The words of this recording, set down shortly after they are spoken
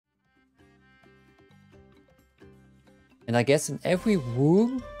And I guess in every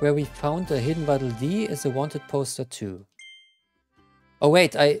room where we found a hidden Waddle Dee is a wanted poster too. Oh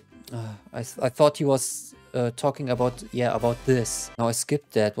wait, I thought he was talking about, yeah, about this. No, I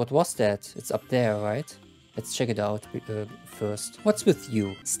skipped that. What was that? It's up there, right? Let's check it out first. What's with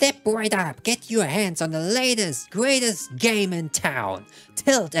you? Step right up. Get your hands on the latest, greatest game in town.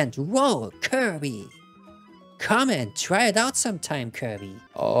 Tilt and roll, Kirby. Come and try it out sometime, Kirby.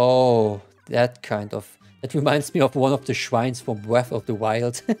 Oh, that kind of... That reminds me of one of the shrines from Breath of the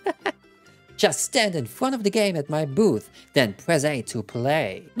Wild. Just stand in front of the game at my booth, then press A to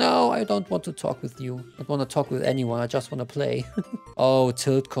play. No, I don't want to talk with you. I don't want to talk with anyone, I just want to play. Oh,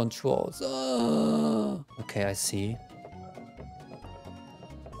 tilt controls. Oh. Okay, I see.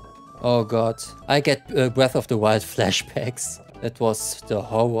 Oh god. I get Breath of the Wild flashbacks. That was the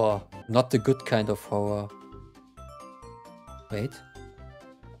horror. Not the good kind of horror. Wait.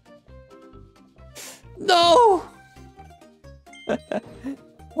 No!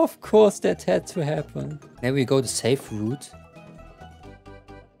 Of course that had to happen. Maybe we go the safe route.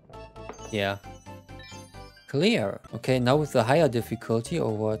 Yeah. Clear. Okay, now with the higher difficulty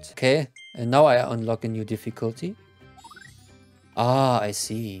or what? Okay, and now I unlock a new difficulty. Ah, I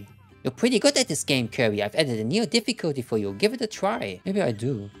see. You're pretty good at this game, Kirby. I've added a new difficulty for you. Give it a try. Maybe I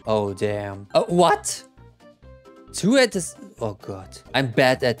do. Oh, damn. What? 2 at this... Oh, God. I'm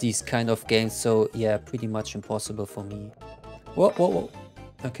bad at these kind of games, so yeah, pretty much impossible for me. Whoa, whoa, whoa.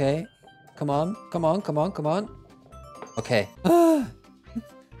 Okay. Come on, come on, come on, come on. Okay. I'm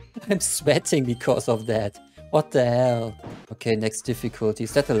sweating because of that. What the hell? Okay, next difficulty.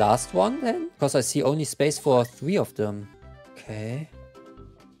 Is that the last one then? Because I see only space for 3 of them. Okay.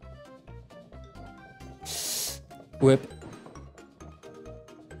 Whip.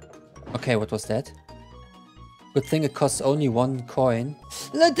 Okay, what was that? Good thing it costs only 1 coin.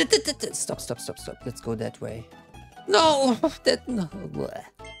 Stop, stop, stop, stop. Let's go that way. No! That... No.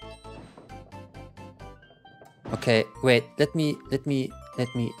 Okay, wait. Let me...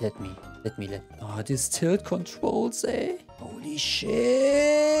 Oh, these tilt controls, eh? Holy shit!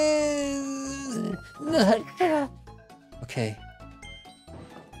 Okay.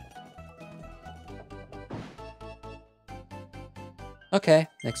 Okay,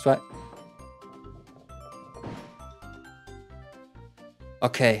 next try.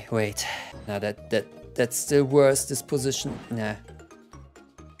 Okay, wait. Now that's still worse, this position. Nah.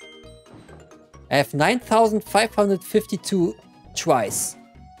 I have 9,552 tries.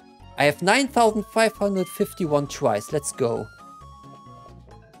 I have 9,551 tries. Let's go.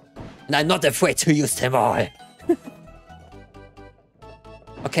 And I'm not afraid to use them all.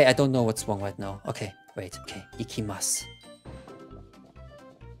 Okay, I don't know what's wrong right now. Okay, wait. Okay, ikimasu.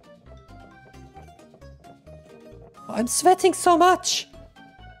 Oh, I'm sweating so much.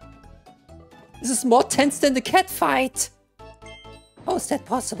 This is more tense than the cat fight. How is that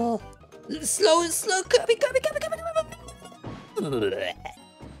possible? Slow, slow, Kirby.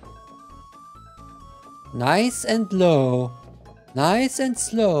 Nice and low. Nice and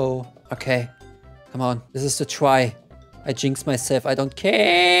slow. Okay, come on. This is the try. I jinxed myself. I don't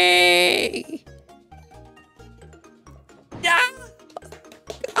care. Ah!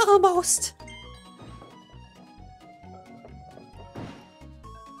 Almost.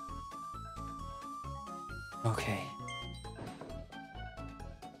 Okay.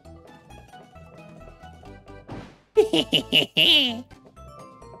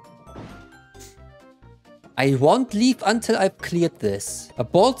 I won't leave until I've cleared this. A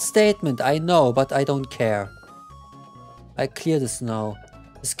bold statement, I know, but I don't care. I clear this now.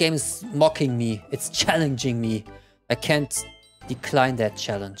 This game is mocking me. It's challenging me. I can't decline that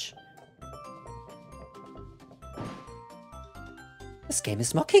challenge. This game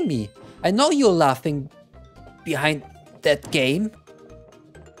is mocking me. I know you're laughing behind that game.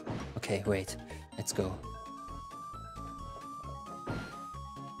 Okay, wait. Let's go.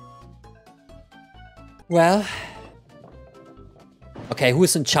 Well. Okay, who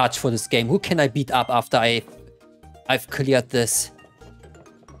is in charge for this game? Who can I beat up after I've cleared this?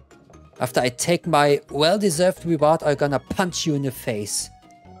 After I take my well-deserved reward, I'm gonna punch you in the face.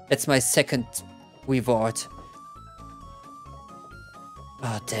 That's my second reward.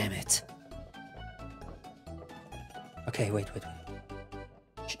 Oh, damn it. Okay, wait.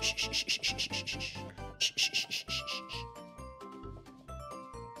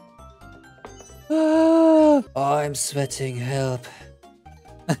 Oh, I'm sweating. Help.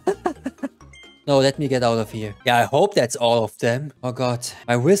 No, let me get out of here. Yeah, I hope that's all of them. Oh god,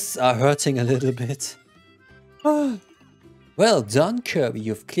 my wrists are hurting a little bit. Well done, Kirby.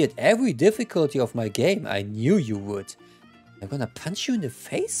 You've cleared every difficulty of my game. I knew you would. I'm gonna punch you in the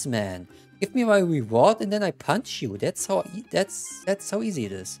face, man. Give me my reward and then I punch you. That's how easy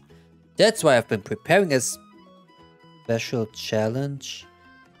it is. That's why I've been preparing a special challenge.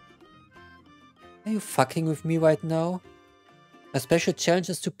 Are you fucking with me right now? My special challenge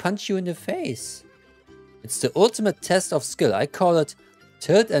is to punch you in the face. It's the ultimate test of skill. I call it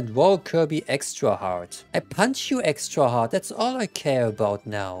Tilt and Roll Kirby extra hard. I punch you extra hard. That's all I care about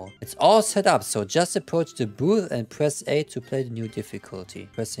now. It's all set up, so just approach the booth and press A to play the new difficulty.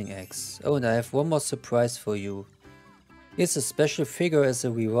 Pressing X. Oh, and I have one more surprise for you. Here's a special figure as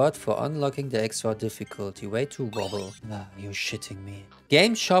a reward for unlocking the extra difficulty. Way to wobble. Ah, you're shitting me.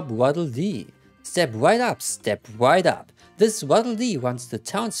 Game Shop Waddle Dee. Step right up, step right up. This Waddle Dee runs the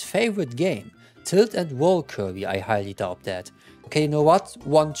town's favorite game, Tilt and Roll Kirby. I highly doubt that. Okay, you know what?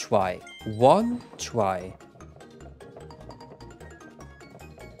 One try. One try.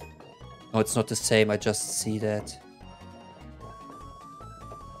 No, it's not the same. I just see that.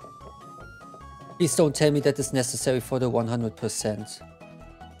 Please don't tell me that is necessary for the 100%.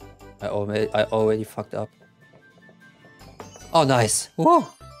 I already fucked up. Oh, nice. Woo!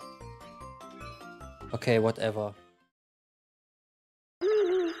 Okay, whatever.